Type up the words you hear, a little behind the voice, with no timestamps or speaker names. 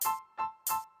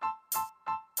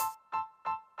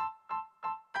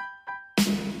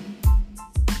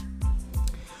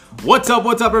What's up,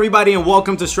 everybody, and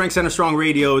welcome to Strength Center Strong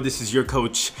Radio. This is your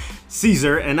coach,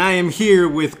 Caesar, and I am here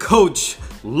with Coach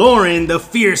Lauren, the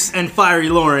fierce and fiery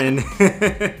Lauren.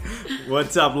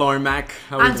 What's up, Lauren Mack?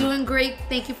 I'm doing great.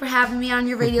 Thank you for having me on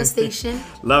your radio station.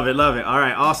 Love it. All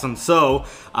right, awesome. So,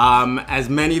 as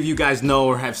many of you guys know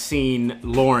or have seen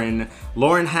Lauren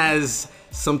has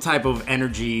some type of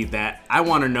energy that I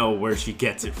want to know where she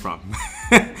gets it from.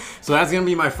 So that's going to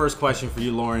be my first question for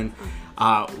you, Lauren.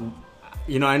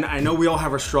 You know, I know we all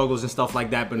have our struggles and stuff like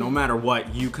that, but no matter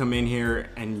what, you come in here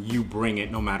and you bring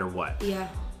it no matter what. Yeah.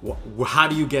 How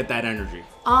do you get that energy?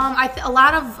 A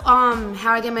lot of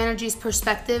how I get my energy is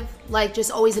perspective, like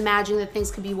just always imagining that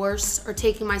things could be worse or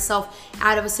taking myself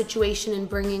out of a situation and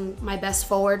bringing my best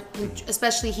forward, and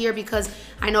especially here because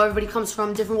I know everybody comes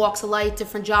from different walks of life,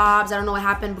 different jobs. I don't know what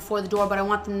happened before the door, but I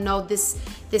want them to know this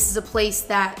is a place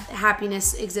that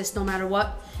happiness exists no matter what.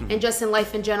 Mm-hmm. And just in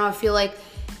life in general, I feel like,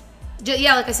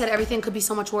 yeah, like I said, everything could be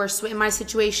so much worse. In my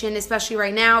situation, especially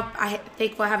right now, I'm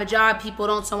thankful I have a job. People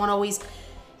don't, so I want to always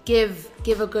give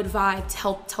a good vibe to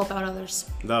help out others.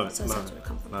 Love it. So love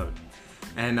it.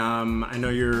 And I know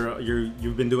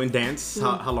you've been doing dance.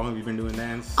 Mm-hmm. How long have you been doing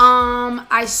dance?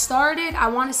 I started, I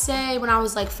want to say, when I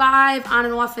was like 5, on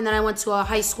and off, and then I went to a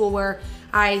high school where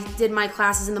I did my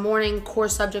classes in the morning, core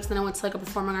subjects, then I went to like a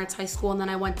performing arts high school, and then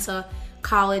I went to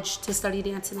college to study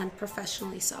dance, and then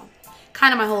professionally. So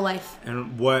kind of my whole life.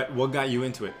 And what got you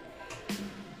into it?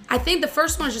 I think the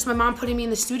first one was just my mom putting me in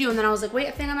the studio, and then I was like, wait,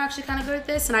 I think I'm actually kind of good at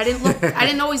this. And I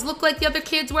didn't always look like the other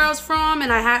kids where I was from,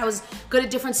 and I was good at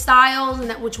different styles, and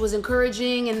which was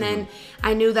encouraging. And then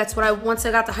I knew that's what once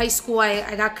I got to high school,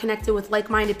 I got connected with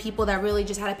like-minded people that really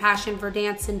just had a passion for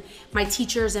dance, and my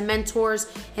teachers and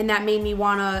mentors, and that made me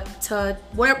want to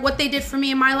what they did for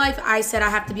me in my life. I said I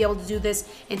have to be able to do this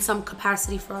in some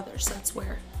capacity for others. So that's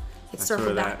where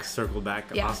circled back. Circled back.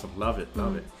 Yeah. Awesome. Love it.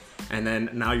 And then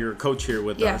now you're a coach here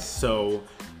with us. So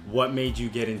what made you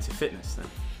get into fitness then?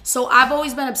 So I've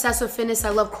always been obsessed with fitness. I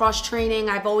love cross training.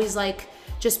 I've always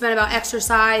just been about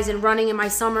exercise and running in my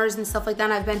summers and stuff like that.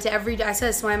 And I've been to I said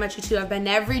this when I met you too, I've been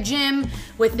to every gym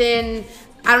within,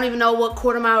 I don't even know what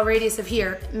quarter-mile radius of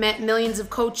here. Met millions of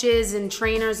coaches and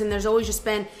trainers, and there's always just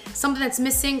been something that's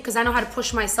missing because I know how to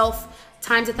push myself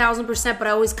times 1,000%, but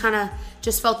I always kind of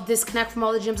just felt a disconnect from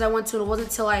all the gyms I went to, and it wasn't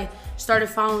until I started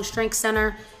following Strength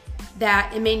Center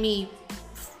that it made me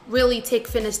really take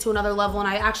fitness to another level, and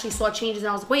I actually saw changes, and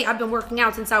I was like, wait, I've been working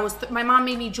out since I was, my mom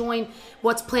made me join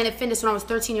What's Planet Fitness when I was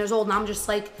 13 years old, and I'm just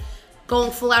like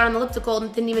going full out on the elliptical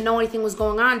and didn't even know anything was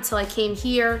going on until I came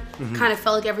here. Kind of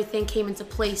felt like everything came into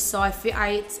place. So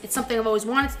it's something I've always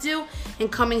wanted to do,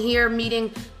 and coming here,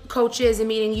 meeting coaches and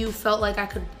meeting you, felt like I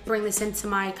could bring this into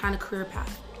my kind of career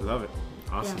path. Love it.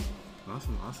 Awesome. Yeah.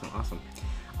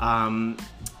 Awesome.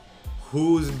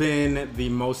 Who's been the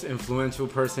most influential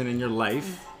person in your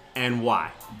life and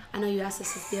why? I know you asked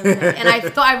this the other day, and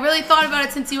I really thought about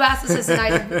it since you asked this,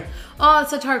 and it's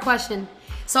such a hard question.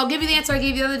 So I'll give you the answer I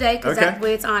gave you the other day, because that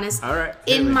way it's honest. All right.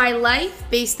 In my life,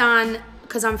 based on,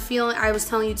 because I was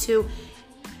telling you too,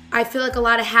 I feel like a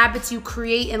lot of habits you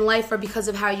create in life are because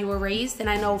of how you were raised. And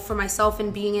I know for myself,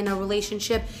 and being in a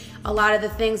relationship, a lot of the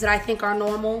things that I think are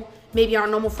normal maybe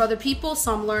aren't normal for other people.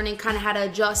 So I'm learning kind of how to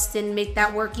adjust and make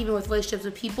that work, even with relationships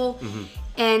with people.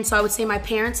 And so I would say my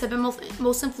parents have been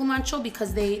most influential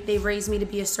because they raised me to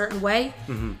be a certain way.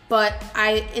 But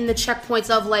in the checkpoints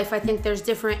of life, I think there's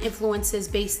different influences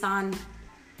based on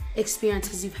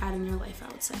experiences you've had in your life,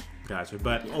 I would say. Gotcha.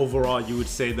 But overall, you would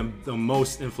say the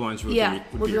most influential would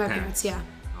be your parents. Yeah.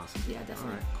 Awesome. Yeah,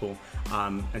 definitely. All right,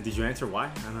 cool. And did you answer why?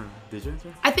 I don't know. Did you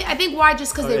answer? I think why,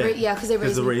 just because they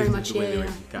raised me pretty much.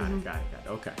 Got it.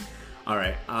 Okay. All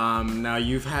right. Now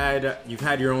you've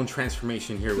had your own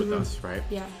transformation here with us, right?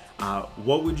 Yeah.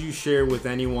 What would you share with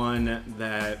anyone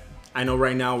that, I know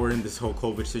right now we're in this whole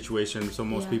COVID situation, so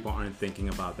most people aren't thinking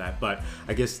about that, but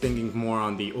I guess thinking more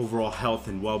on the overall health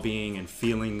and well-being and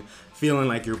feeling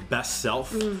like your best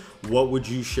self, what would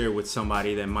you share with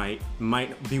somebody that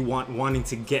might be wanting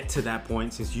to get to that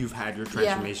point, since you've had your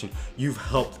transformation, you've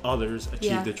helped others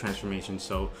achieve the transformation?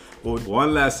 So what would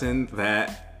one lesson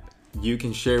that you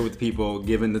can share with people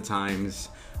given the times,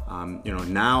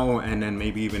 now and then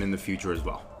maybe even in the future as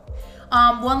well?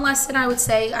 One lesson I would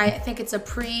say, I think it's a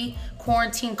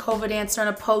quarantine COVID answer in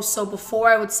a post. So before,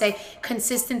 I would say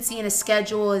consistency in a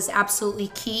schedule is absolutely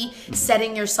key.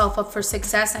 Setting yourself up for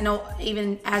success. I know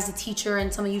even as a teacher,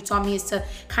 and some of you taught me, is to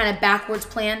kind of backwards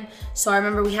plan. So I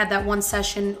remember we had that one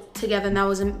session together, and that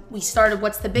was we started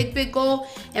what's the big goal,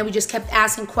 and we just kept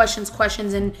asking questions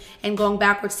and going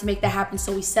backwards to make that happen.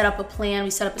 So we set up a plan, we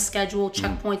set up a schedule,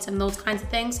 checkpoints, and those kinds of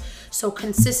things. So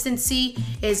consistency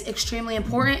is extremely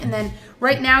important. And then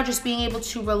right now, just being able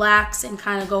to relax and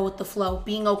kind of go with the flow,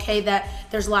 being okay that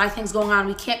there's a lot of things going on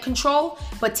we can't control,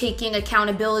 but taking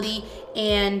accountability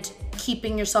and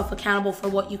keeping yourself accountable for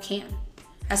what you can,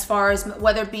 as far as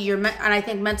whether it be and I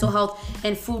think mental health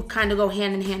and food kind of go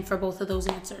hand in hand for both of those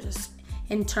answers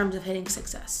in terms of hitting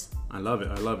success. I love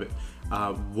it.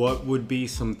 What would be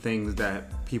some things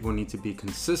that people need to be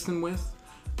consistent with?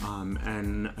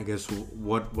 And I guess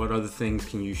what other things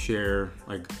can you share,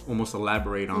 like almost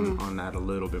elaborate on that a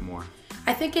little bit more?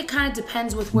 I think it kind of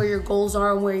depends with where your goals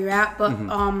are and where you're at, but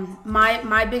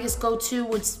my biggest go-to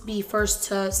would be first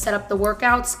to set up the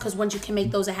workouts, because once you can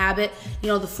make those a habit,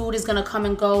 the food is going to come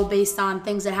and go based on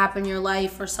things that happen in your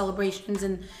life or celebrations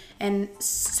and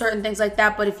certain things like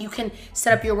that. But if you can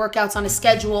set up your workouts on a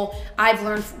schedule, I've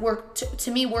learned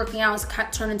to me working out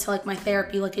has turned into like my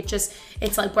therapy. Like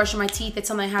it's like brushing my teeth. It's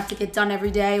something I have to get done every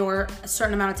day or a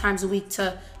certain amount of times a week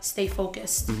to stay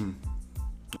focused.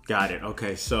 Got it.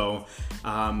 Okay. So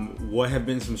what have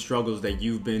been some struggles that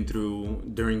you've been through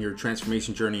during your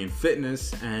transformation journey in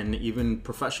fitness and even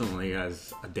professionally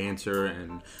as a dancer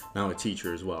and now a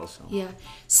teacher as well? So yeah,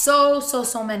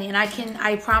 so many. And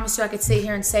I promise you I could sit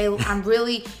here and say I'm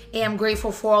really am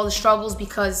grateful for all the struggles,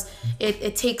 because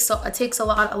it takes a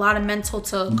lot of mental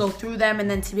to go through them and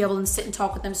then to be able to sit and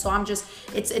talk with them. So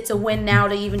it's a win now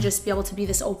to even just be able to be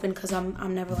this open, because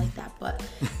I'm never like that. But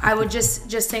I would just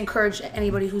to encourage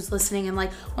anybody who's listening and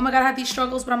like, oh my God, I have these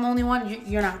struggles, but I'm the only one.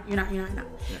 You're not.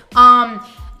 Yeah.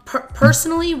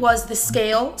 Personally was the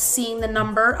scale, seeing the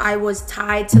number. I was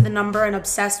tied to the number and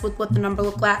obsessed with what the number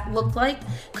looked like.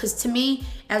 Because to me,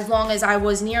 as long as I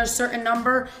was near a certain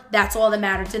number, that's all that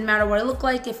mattered. It didn't matter what it looked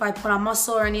like, if I put on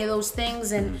muscle or any of those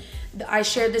things. And I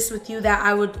shared this with you that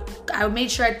I would make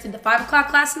sure I did the 5 o'clock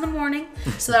class in the morning,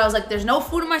 so that I was like, there's no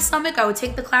food in my stomach. I would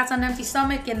take the class on an empty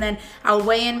stomach, and then I would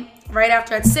weigh in right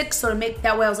after at 6. So to make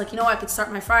that way, I was like, I could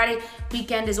start my Friday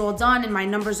weekend is all done, and my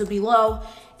numbers would be low.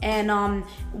 And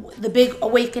the big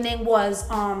awakening was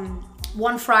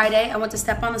one Friday, I went to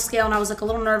step on the scale, and I was like a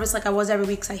little nervous, like I was every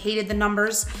week, because I hated the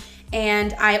numbers.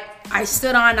 And I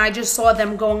stood on, I just saw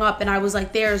them going up, and I was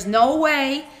like, there's no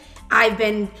way. I've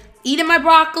been eating my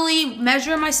broccoli,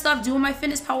 measuring my stuff, doing my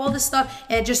fitness pal, all this stuff,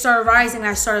 and it just started rising, and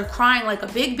I started crying like a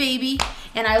big baby.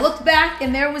 And I looked back,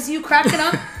 and there was you cracking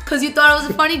up because you thought it was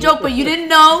a funny joke, but you didn't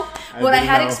know what I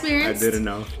had experienced. I didn't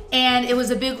know. And it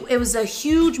was a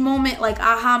huge moment, like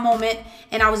aha moment,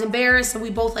 and I was embarrassed, and we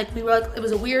were like, it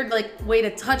was a weird like way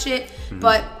to touch it,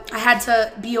 but I had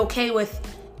to be okay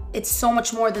with it's so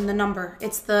much more than the number.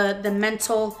 It's the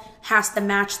mental has to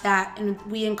match that, and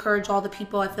we encourage all the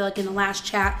people, I feel like in the last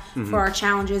chat for our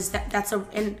challenges,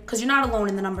 because you're not alone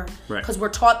in the number, because we're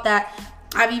taught that.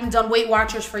 I've even done Weight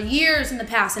Watchers for years in the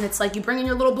past, and it's like you bring in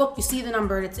your little book, you see the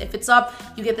number, and if it's up,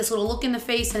 you get this little look in the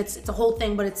face, and it's a whole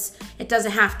thing, but it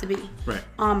doesn't have to be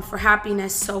for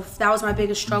happiness. So that was my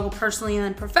biggest struggle personally. And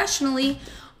then professionally,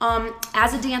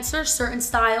 as a dancer, certain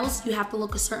styles you have to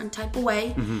look a certain type of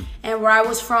way, and where I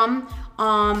was from,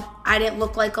 I didn't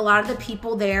look like a lot of the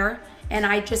people there. And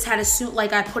I just had a suit,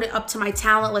 like I put it up to my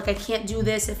talent, like I can't do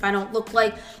this if I don't look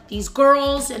like these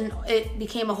girls. And it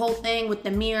became a whole thing with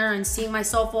the mirror and seeing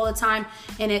myself all the time.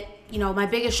 And my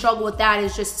biggest struggle with that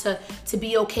is just to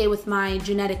be okay with my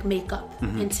genetic makeup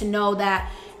and to know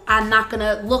that I'm not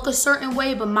gonna look a certain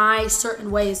way, but my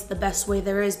certain way is the best way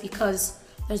there is, because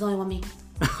there's only one me.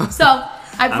 So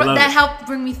that helped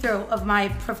bring me through of my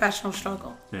professional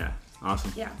struggle. Yeah.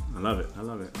 Awesome. Yeah. I love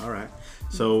it. All right.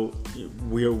 So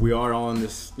we are all in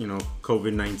this,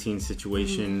 COVID-19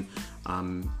 situation.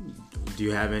 Do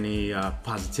you have any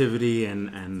positivity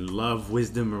and love,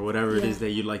 wisdom, or whatever it is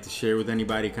that you'd like to share with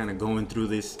anybody kind of going through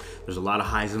this? There's a lot of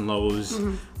highs and lows.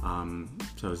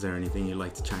 So is there anything you'd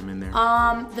like to chime in there?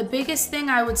 The biggest thing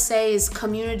I would say is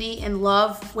community and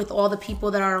love with all the people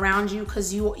that are around you,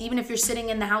 because even if you're sitting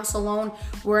in the house alone,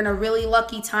 we're in a really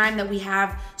lucky time that we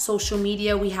have social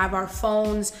media, we have our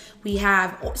phones, we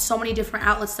have so many different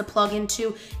outlets to plug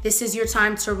into. This is your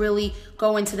time to really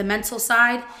go into the mental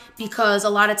side, because a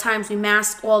lot of times we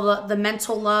mask all the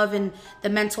mental love and the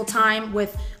mental time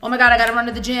with, oh my God, I gotta run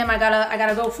to the gym, I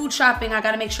gotta go food shopping, I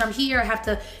gotta make sure I'm here, I have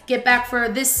to get back for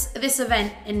this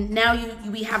event. And now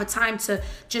we have a time to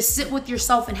just sit with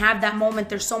yourself and have that moment.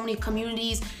 There's so many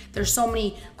communities There's so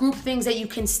many group things that you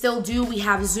can still do. We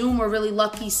have Zoom. We're really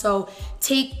lucky. So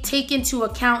take into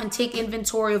account and take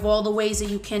inventory of all the ways that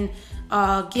you can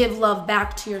give love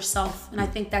back to yourself. And I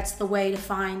think that's the way to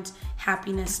find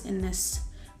happiness in this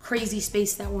crazy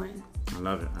space that we're in. I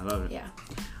love it. Yeah.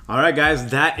 All right,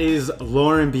 guys, that is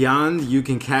Lauren Beyond. You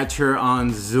can catch her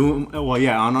on Zoom. Well,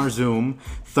 yeah, on our Zoom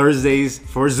Thursdays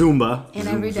for Zumba. And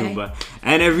every day. Zumba.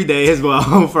 And every day as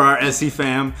well for our SC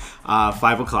fam,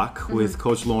 5 o'clock with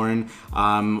Coach Lauren,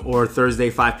 or Thursday,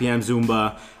 5 p.m.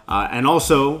 Zumba. And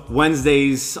also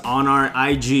Wednesdays on our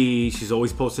IG, she's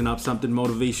always posting up something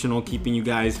motivational, keeping you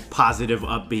guys positive,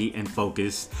 upbeat, and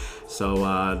focused.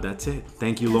 So that's it.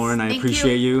 Thank you, Lauren. I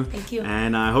appreciate you. Thank you.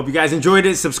 And I hope you guys enjoyed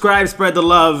it. Subscribe, spread the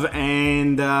love,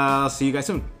 and I'll see you guys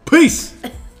soon. Peace.